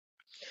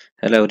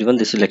Hello everyone,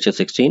 this is lecture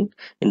 16.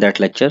 In that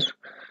lecture,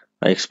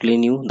 I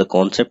explain you the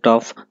concept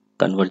of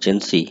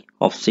convergency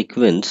of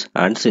sequence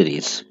and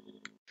series.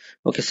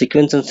 Okay,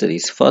 sequence and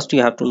series. First,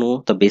 you have to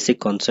know the basic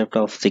concept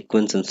of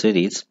sequence and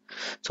series.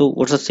 So,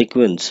 what's a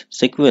sequence?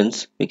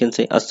 Sequence, we can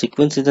say a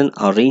sequence is an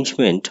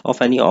arrangement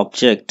of any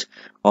object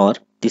or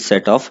the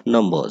set of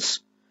numbers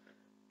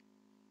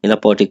in a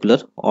particular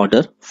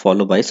order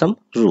followed by some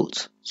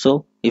rules.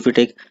 So, if you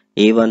take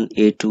A1,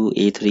 A2,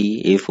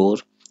 A3,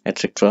 A4,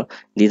 etc.,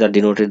 these are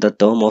denoted the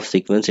term of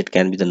sequence. It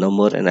can be the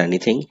number and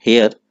anything.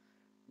 Here,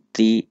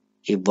 the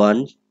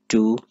 1,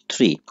 2,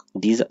 3.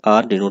 These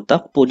are denote the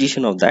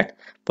position of that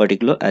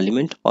particular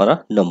element or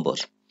a number.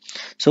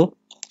 So,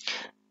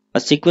 a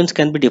sequence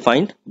can be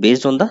defined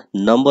based on the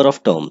number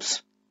of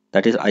terms.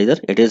 That is either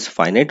it is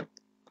finite,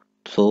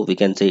 so we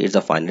can say it's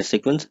a finite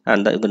sequence,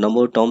 and the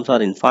number of terms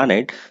are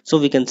infinite, so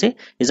we can say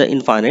it's an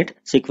infinite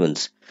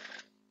sequence.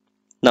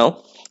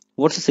 Now,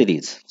 what's a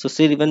series? So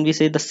series, when we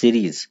say the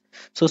series,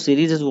 so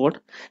series is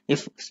what?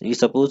 If we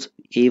suppose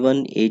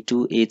a1,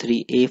 a2,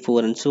 a3,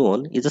 a4 and so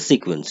on is a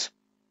sequence,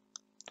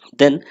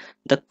 then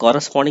the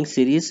corresponding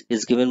series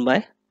is given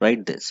by,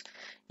 write this,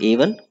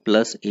 a1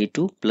 plus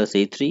a2 plus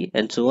a3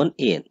 and so on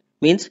an,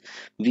 means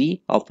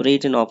we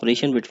operate an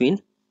operation between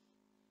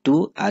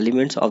two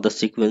elements of the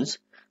sequence,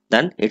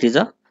 then it is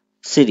a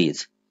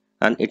series,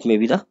 and it may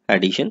be the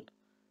addition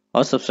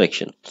or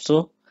subtraction.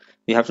 So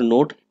we have to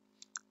note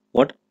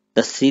what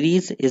the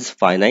series is,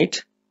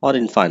 finite or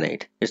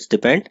infinite. It's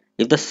depend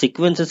if the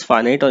sequence is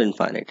finite or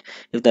infinite.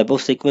 If the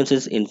above sequence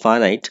is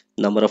infinite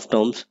number of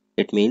terms,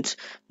 it means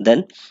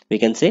then we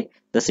can say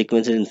the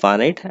sequence is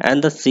infinite,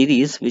 and the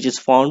series which is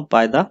found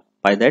by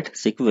that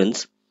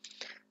sequence,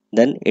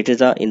 then it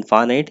is a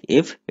infinite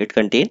if it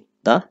contain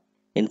the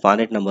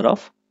infinite number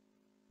of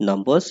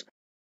numbers.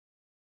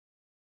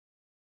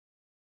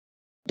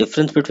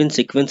 Difference between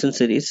sequence and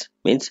series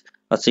means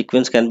a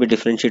sequence can be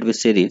differentiated with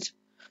series.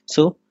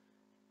 So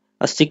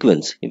a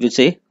sequence, if you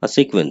say a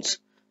sequence,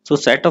 so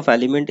set of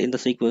element in the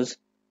sequence,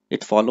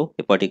 it follow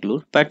a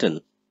particular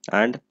pattern,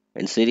 and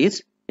in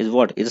series is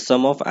what is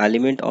sum of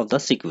element of the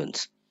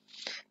sequence.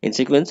 In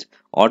sequence,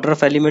 order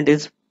of element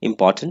is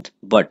important,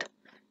 but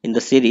in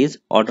the series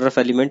order of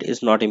element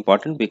is not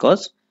important,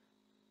 because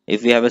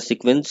if we have a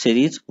sequence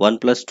series 1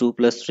 plus 2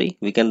 plus 3,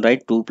 we can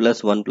write 2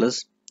 plus 1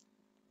 plus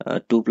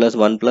 2 plus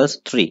 1 plus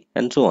 3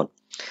 and so on.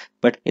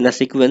 But in a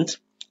sequence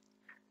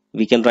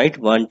we can write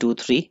 1 2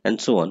 3 and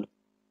so on.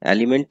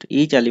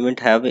 Each element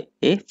have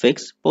a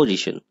fixed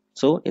position.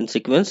 So in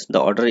sequence the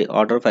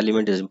order of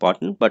element is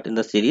important, but in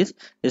the series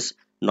is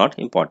not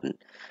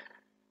important.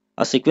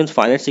 A sequence,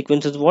 finite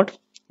sequence is what?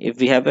 If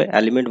we have a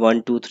element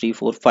 1 2 3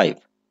 4 5,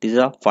 these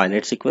are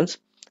finite sequence,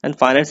 and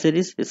finite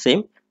series is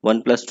same,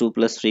 1 plus 2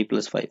 plus 3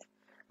 plus 5.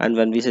 And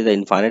when we say the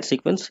infinite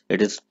sequence,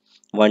 it is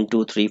 1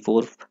 2 3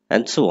 4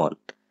 and so on.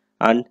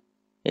 And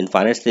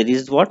infinite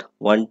series is what?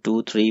 1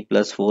 2 3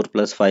 plus 4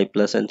 plus 5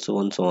 plus and so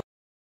on, so on.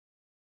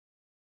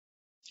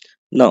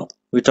 Now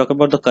we talk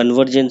about the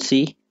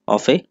convergency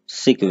of a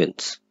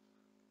sequence.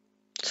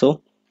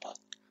 So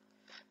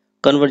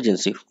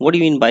convergency, what do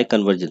you mean by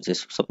convergency?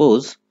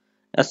 Suppose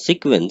a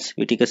sequence,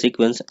 we take a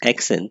sequence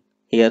xn,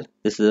 here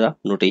this is a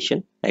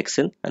notation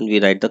xn and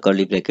we write the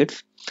curly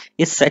brackets,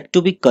 is said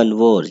to be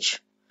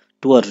converge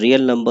to a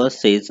real number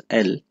says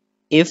L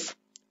if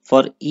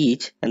for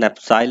each an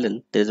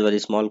epsilon, there is a very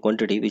small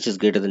quantity which is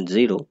greater than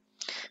 0,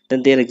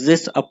 then there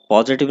exists a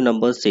positive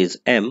number says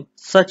M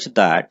such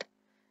that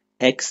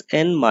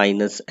xn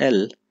minus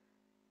L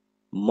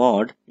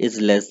mod is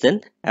less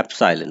than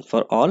epsilon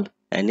for all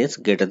n is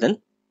greater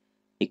than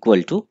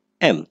equal to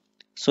M.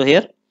 So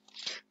here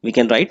we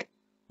can write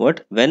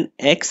what, when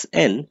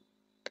xn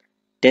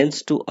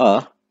tends to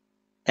a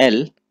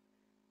L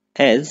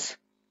as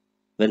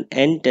when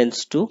n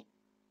tends to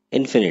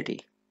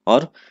infinity,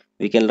 or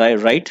we can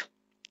write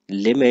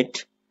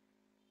limit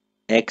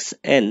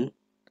xn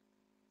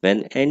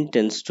when n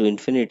tends to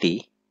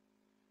infinity,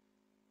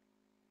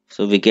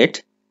 so we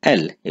get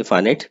L, a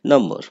finite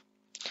number.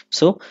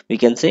 So we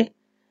can say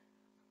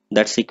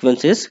that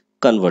sequence is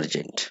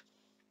convergent.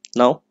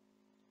 Now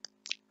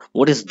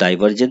what is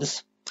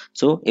divergence?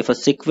 So if a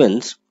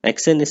sequence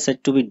xn is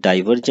said to be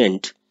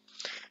divergent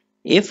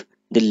if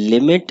the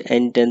limit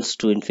n tends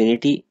to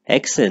infinity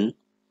xn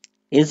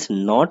is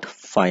not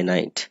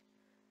finite.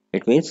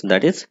 It means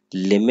that is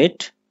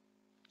limit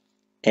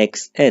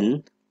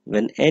xn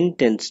when n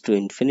tends to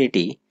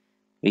infinity,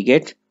 we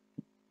get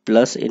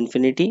plus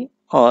infinity,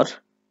 or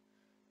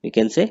we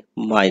can say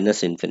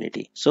minus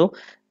infinity. So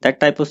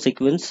that type of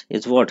sequence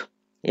is what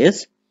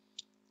is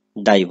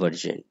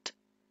divergent.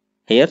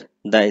 Here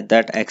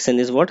that xn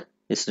is what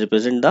is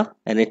represent the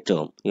nth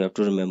term, you have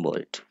to remember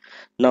it.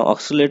 Now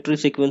oscillatory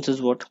sequence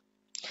is what?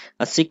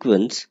 A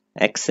sequence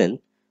xn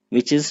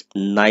which is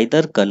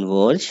neither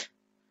converge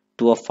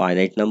to a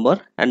finite number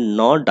and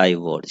nor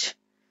diverge.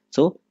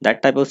 So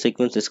that type of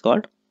sequence is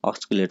called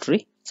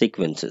oscillatory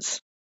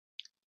sequences.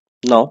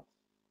 Now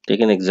take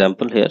an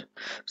example here.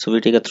 So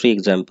we take a three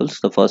examples.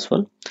 The first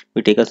one,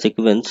 we take a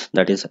sequence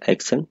that is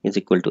xn is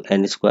equal to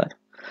n square.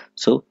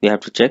 So we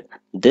have to check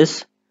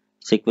this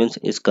sequence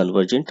is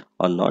convergent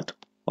or not,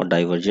 or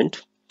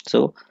divergent.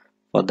 So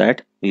for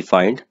that we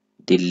find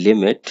the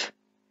limit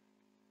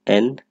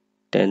n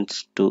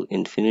tends to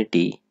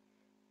infinity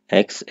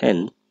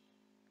xn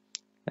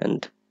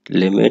and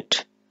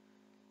limit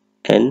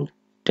n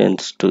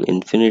tends to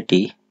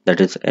infinity, that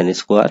is n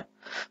square.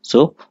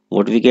 So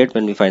what we get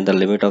when we find the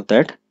limit of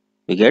that,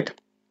 we get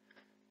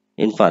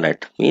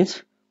infinite,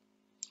 means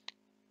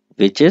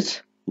which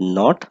is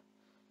not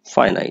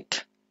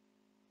finite.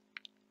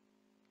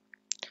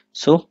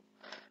 So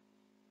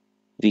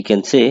we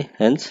can say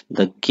hence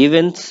the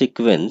given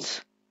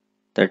sequence,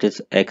 that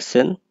is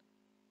xn,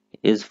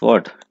 is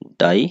what?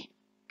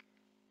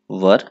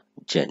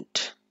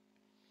 Divergent.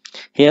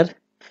 Here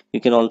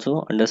you can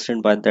also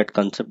understand by that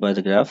concept by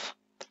the graph.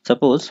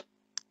 Suppose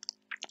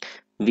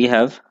we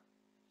have,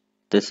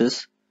 this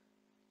is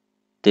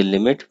the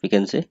limit, we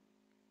can say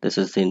this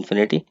is the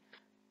infinity,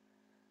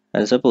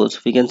 and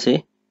suppose we can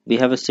say we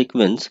have a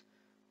sequence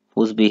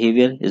whose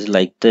behavior is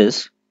like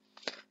this,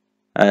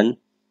 and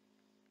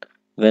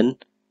when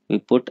we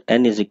put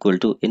n is equal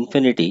to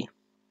infinity,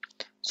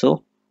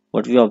 so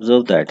what we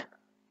observe that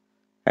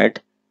at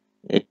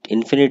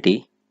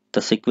infinity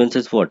the sequence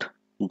is what?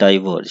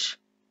 Diverge,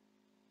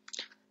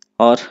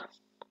 or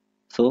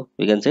so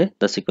we can say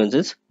the sequence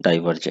is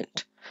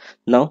divergent.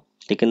 Now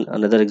taken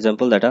another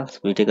example, that is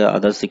we take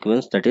another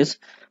sequence, that is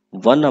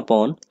 1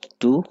 upon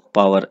 2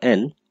 power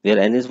n, where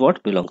n is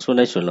what? Belongs to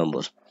natural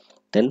numbers.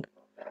 Then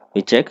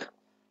we check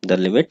the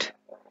limit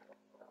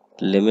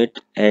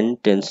n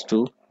tends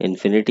to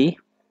infinity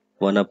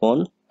 1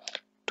 upon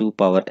 2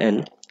 power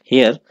n.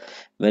 Here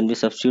when we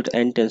substitute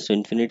n tends to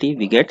infinity,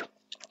 we get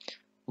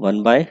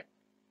 1 by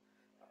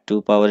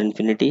 2 power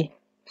infinity,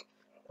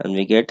 and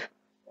we get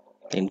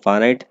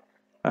infinite,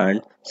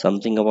 and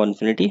something upon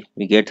infinity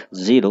we get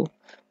 0,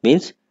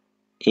 means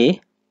a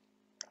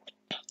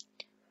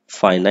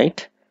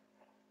finite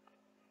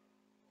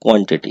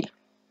quantity.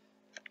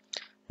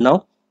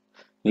 Now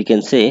we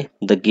can say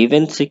the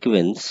given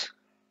sequence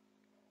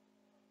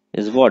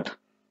is what?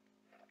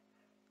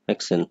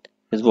 Xn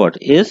is what?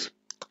 Is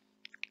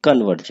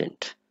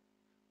convergent,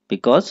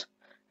 because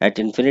at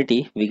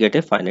infinity we get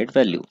a finite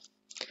value.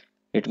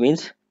 It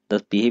means the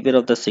behavior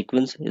of the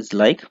sequence is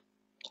like,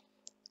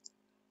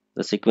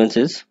 the sequence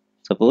is,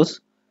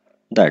 suppose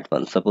that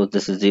one, suppose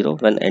this is 0,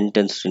 when n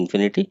tends to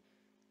infinity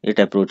it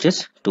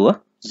approaches to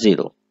a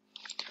 0.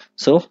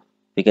 So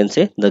we can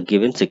say the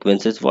given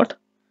sequence is what?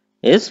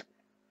 Is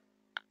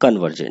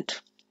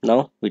convergent.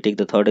 Now we take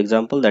the third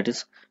example, that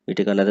is we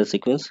take another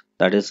sequence,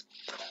 that is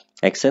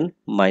xn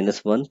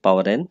minus 1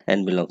 power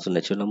n belongs to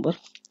natural number.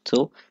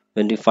 So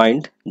when we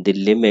find the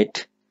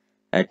limit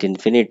at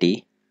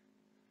infinity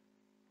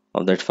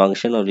of that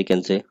function, or we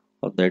can say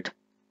of that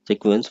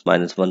sequence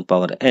minus 1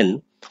 power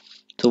n,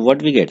 so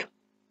what we get?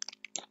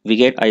 We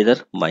get either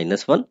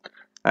minus 1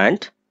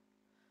 and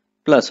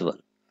plus 1,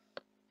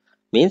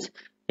 means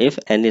if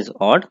n is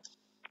odd,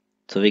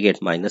 so we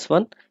get minus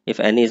 1,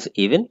 if n is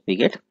even, we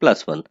get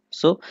plus 1.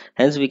 So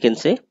hence we can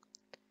say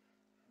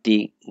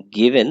the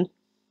given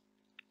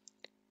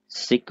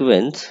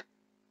sequence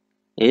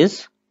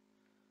is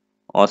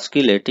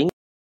oscillating.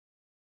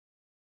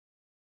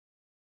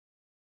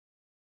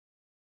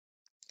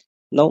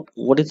 Now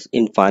what is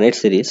infinite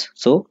series?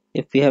 So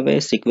if we have a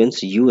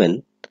sequence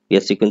un, we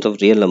have sequence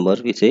of real number,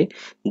 we say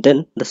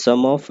then the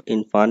sum of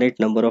infinite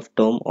number of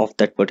term of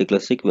that particular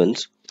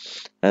sequence,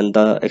 and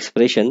the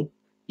expression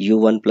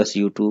u1 plus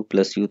u2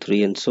 plus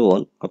u3 and so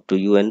on up to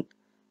un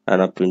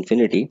and up to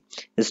infinity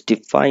is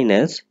defined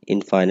as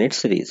infinite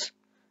series,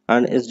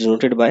 and is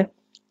denoted by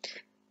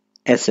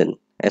Sn.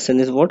 Sn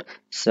is what?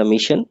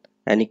 Summation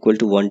n equal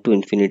to 1 to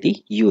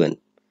infinity un,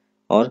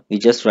 or we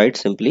just write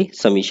simply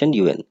summation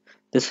un.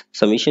 This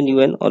summation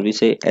un, or we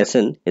say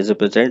Sn, is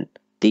represent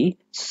the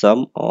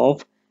sum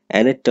of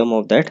nth term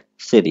of that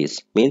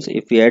series. Means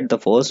if we add the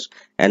first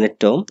nth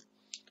term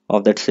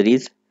of that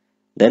series,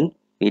 then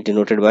we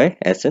denoted by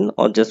Sn,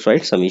 or just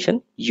write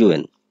summation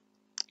un.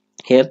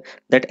 Here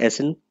that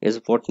Sn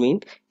is what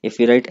mean, if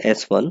we write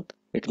S1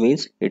 it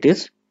means it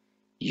is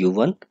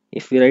u1,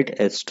 if we write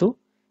S2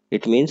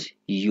 it means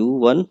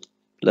u1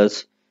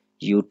 plus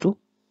u2,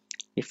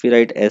 if we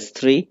write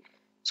S3,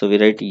 so we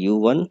write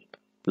u1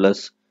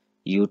 plus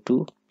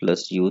u2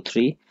 plus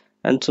u3,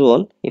 and so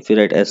on. If we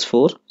write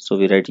S4, so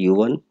we write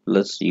u1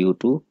 plus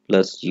u2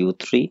 plus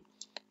u3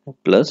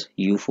 plus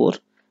u4,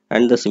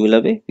 and the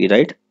similar way we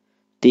write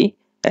the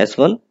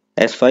S1,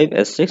 S5,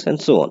 S6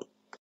 and so on.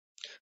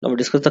 Now we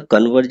discuss the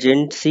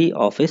convergency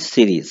of a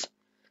series.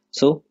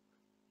 So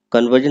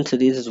convergent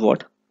series is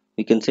what?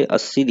 We can say a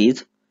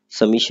series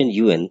summation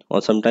un,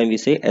 or sometimes we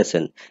say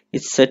Sn,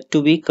 is said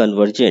to be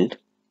convergent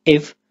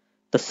if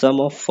the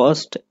sum of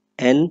first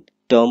n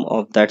term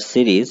of that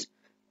series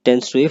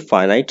tends to a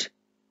finite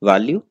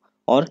value,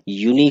 or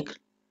unique,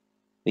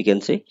 we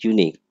can say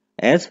unique,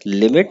 as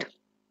limit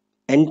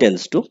n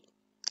tends to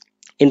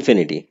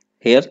infinity.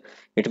 Here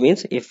it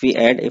means if we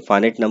add a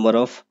finite number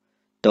of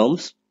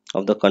terms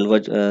of the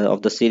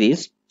of the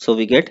series, so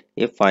we get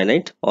a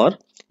finite or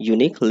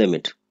unique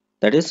limit.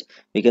 That is,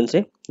 we can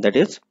say, that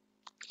is,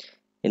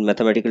 in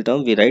mathematical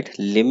term we write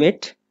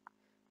limit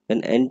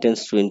when n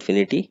tends to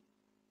infinity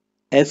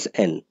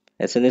Sn.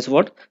 Sn is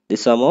what? The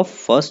sum of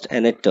first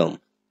nth term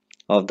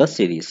of the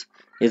series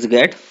is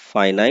get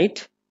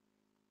finite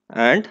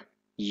and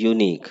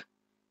unique.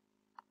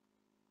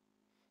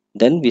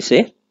 Then we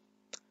say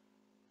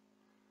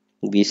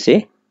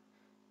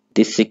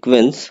the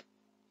sequence,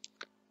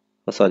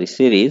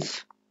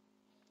 series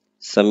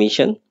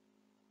summation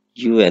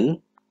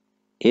un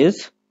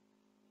is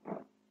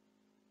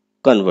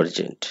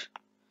convergent.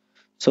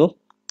 So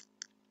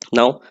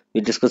now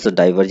we discuss the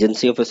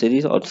divergency of a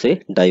series, or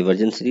say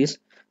divergent series.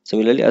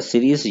 Similarly, a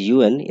series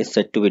un is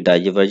said to be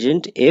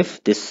divergent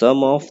if the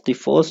sum of the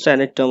first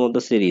nth term of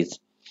the series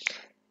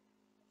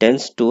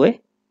tends to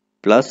a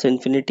plus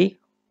infinity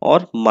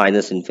or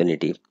minus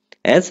infinity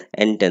as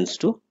n tends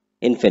to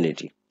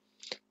infinity.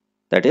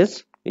 That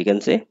is, we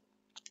can say,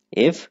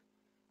 if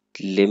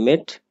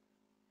limit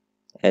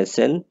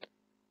Sn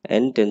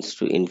n tends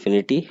to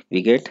infinity,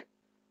 we get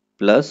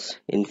plus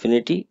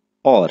infinity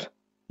or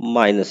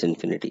minus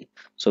infinity.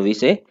 So we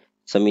say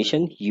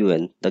summation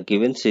un, the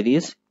given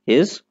series,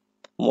 is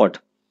what?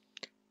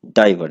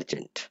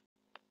 Divergent.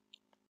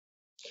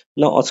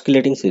 Now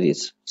oscillating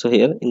series. So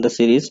here in the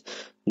series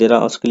there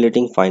are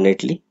oscillating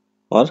finitely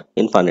or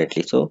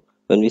infinitely. So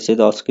when we say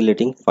the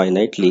oscillating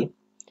finitely,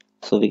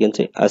 so we can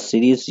say a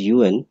series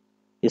un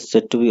is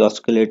said to be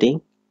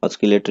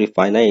oscillatory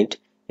finite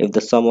if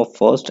the sum of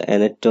first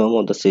nth term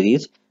of the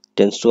series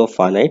tends to a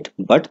finite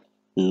but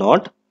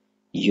not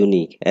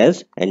unique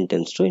as n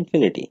tends to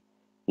infinity.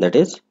 That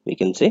is, we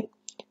can say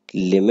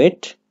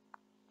limit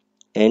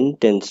n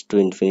tends to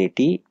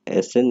infinity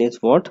Sn is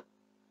what?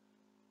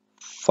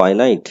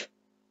 Finite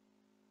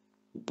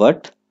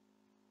but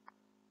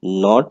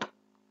not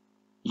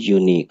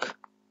unique.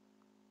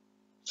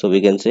 So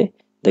we can say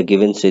the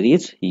given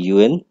series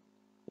un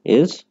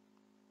is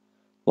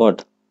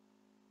what?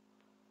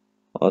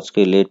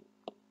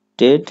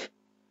 Oscillated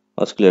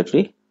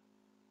oscillatory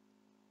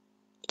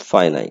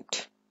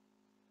finite.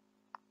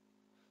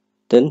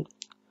 Then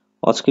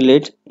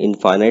oscillate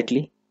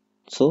infinitely.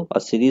 So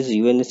a series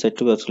un is said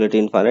to be oscillate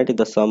infinite if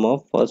the sum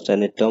of first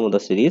nth term of the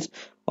series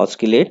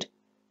oscillate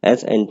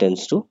as n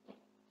tends to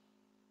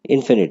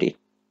infinity.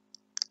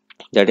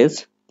 That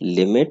is,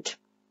 limit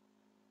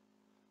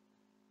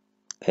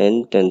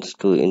n tends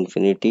to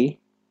infinity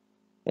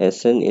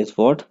Sn is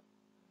what?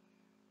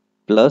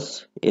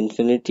 Plus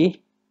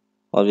infinity,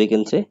 or we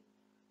can say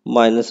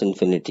minus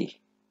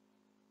infinity,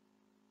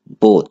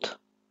 both.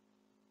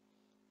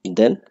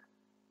 Then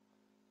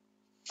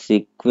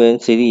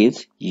sequence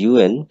series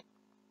un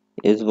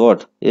is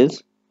what?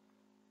 Is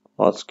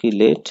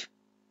oscillate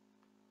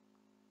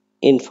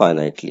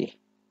infinitely.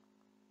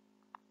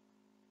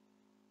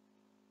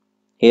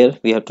 Here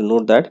we have to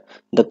note that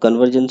the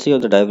convergency or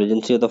the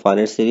divergency of the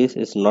finite series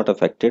is not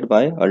affected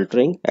by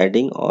altering,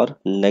 adding or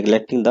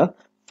neglecting the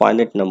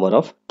finite number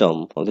of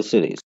term of the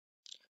series.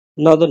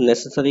 Now the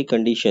necessary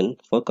condition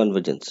for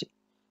convergency.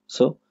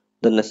 So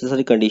the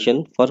necessary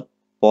condition for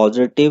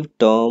positive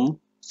term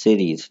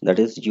series, that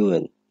is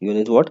un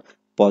is what?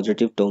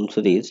 Positive term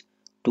series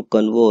to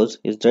converge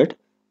is that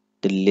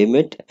the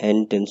limit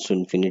n tends to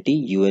infinity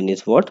un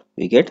is what?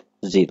 We get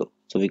 0.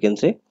 So we can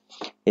say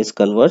is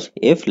converge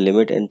if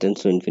limit n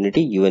tends to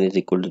infinity un is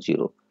equal to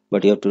 0.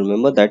 But you have to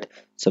remember that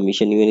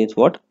summation un is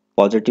what?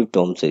 Positive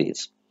term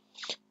series.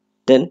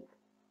 Then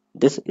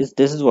this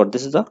is what?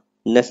 This is a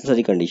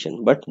necessary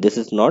condition, but this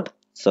is not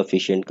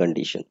sufficient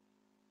condition.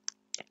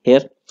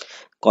 Here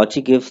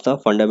Cauchy gives the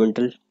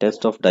fundamental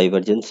test of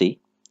divergency,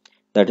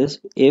 that is,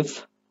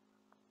 if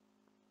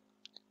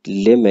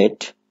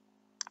limit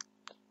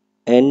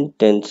n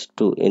tends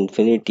to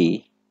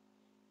infinity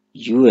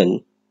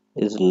un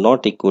is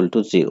not equal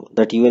to 0.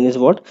 That un is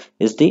what?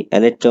 Is the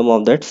nth term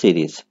of that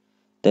series.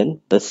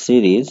 Then the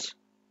series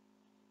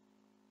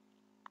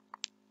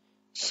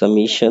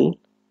summation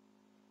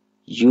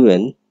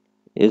un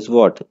is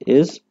what?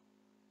 Is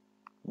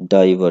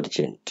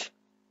divergent.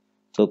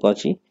 So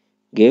Cauchy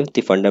gave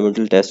the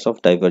fundamental test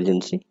of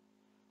divergency.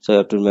 So you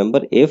have to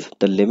remember, if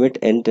the limit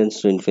n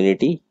tends to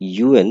infinity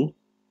un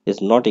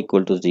is not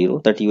equal to 0,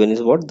 that un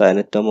is what? The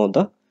nth term of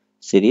the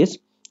series,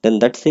 then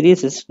that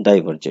series is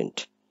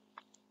divergent.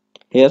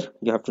 Here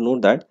you have to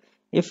note that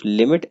if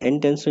limit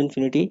n tends to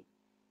infinity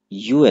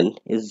un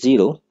is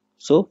 0,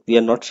 so we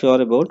are not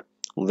sure about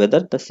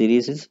whether the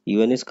series is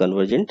un is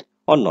convergent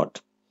or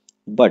not.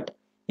 But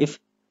if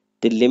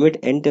the limit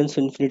n tends to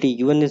infinity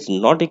un is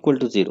not equal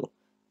to 0,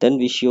 then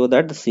we show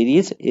that the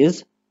series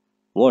is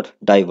what?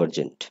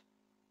 Divergent.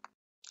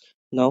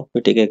 Now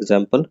we take an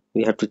example.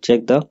 We have to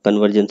check the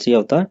convergency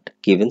of that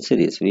given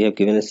series. We have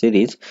given a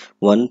series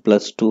 1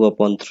 plus 2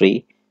 upon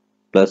 3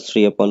 plus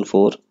 3 upon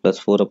 4 plus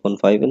 4 upon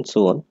 5 and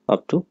so on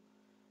up to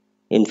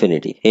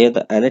infinity. Here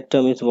the nth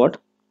term is what?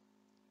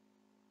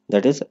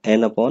 That is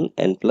n upon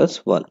n plus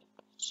 1.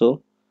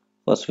 So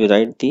first we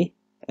write the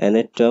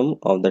nth term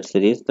of that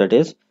series, that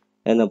is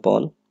n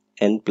upon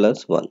n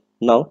plus 1.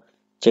 Now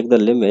check the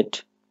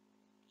limit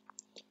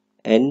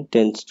n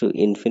tends to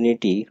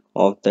infinity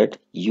of that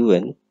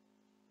un,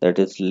 that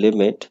is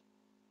limit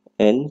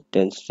n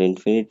tends to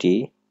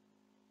infinity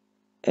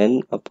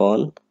n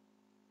upon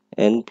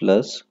n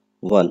plus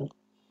 1.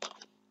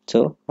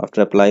 So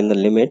after applying the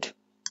limit,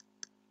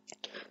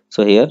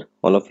 so here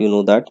all of you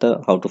know that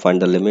how to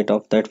find the limit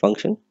of that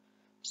function.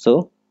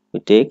 So we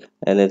take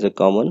n as a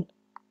common,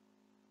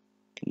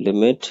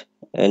 limit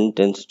n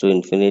tends to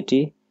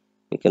infinity,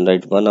 we can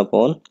write 1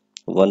 upon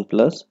 1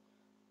 plus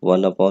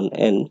 1 upon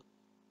n,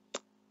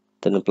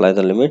 then apply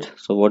the limit.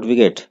 So what we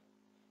get?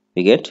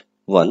 We get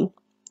 1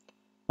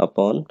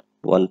 upon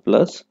 1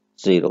 plus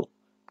 0,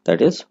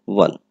 that is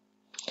 1.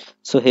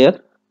 So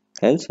here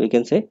hence we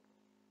can say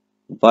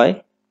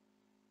by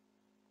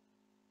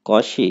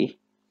Cauchy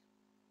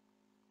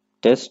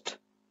test,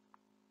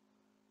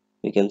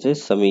 we can say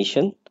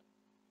summation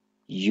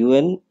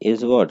un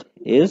is what?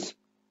 Is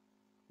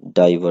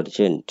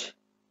divergent,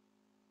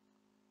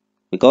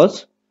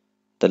 because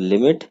the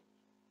limit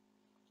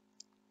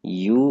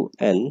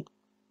un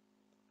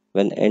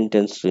when n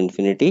tends to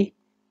infinity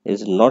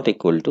is not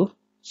equal to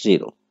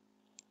 0.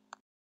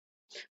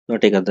 Now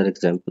take another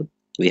example.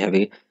 We have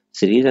a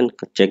series and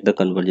check the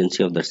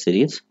convergency of that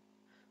series.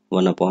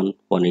 1 upon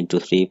 1 into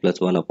 3 plus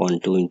 1 upon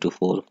 2 into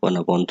 4, 1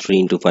 upon 3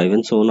 into 5,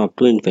 and so on up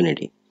to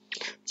infinity.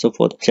 So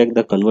for check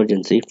the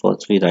convergency,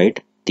 first we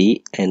write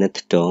the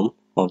nth term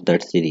of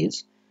that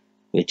series,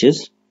 which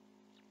is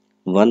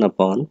 1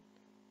 upon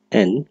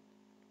n,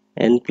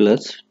 n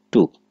plus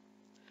 2.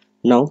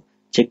 Now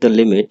check the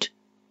limit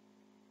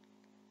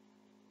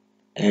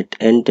at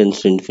n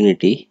tends to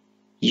infinity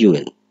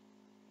un.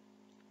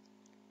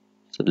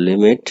 So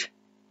limit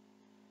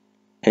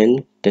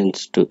n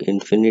tends to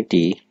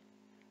infinity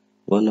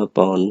 1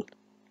 upon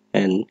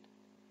n,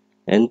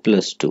 n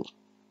plus 2.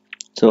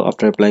 So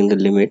after applying the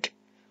limit,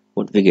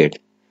 what we get?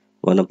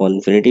 1 upon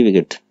infinity we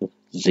get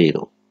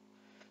 0.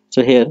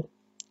 So here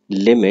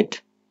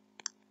limit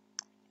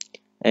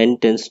n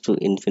tends to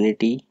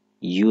infinity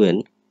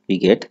un, we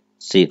get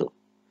 0.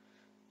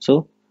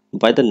 So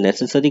by the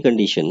necessary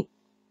condition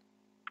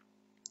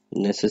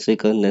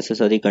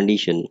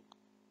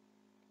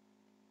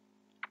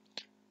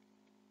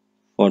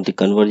for the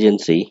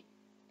convergency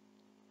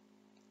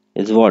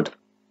is what?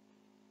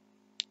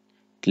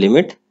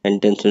 Limit n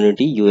tends to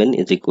infinity un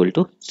is equal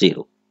to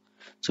 0.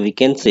 So we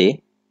can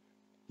say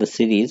the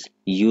series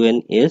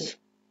un is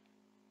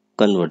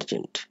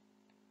convergent.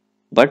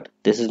 But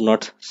this is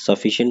not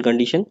sufficient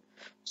condition.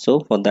 So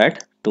for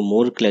that, to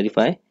more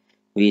clarify,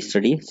 we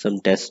study some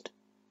tests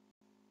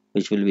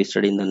which will be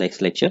studied in the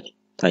next lecture.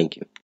 Thank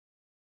you.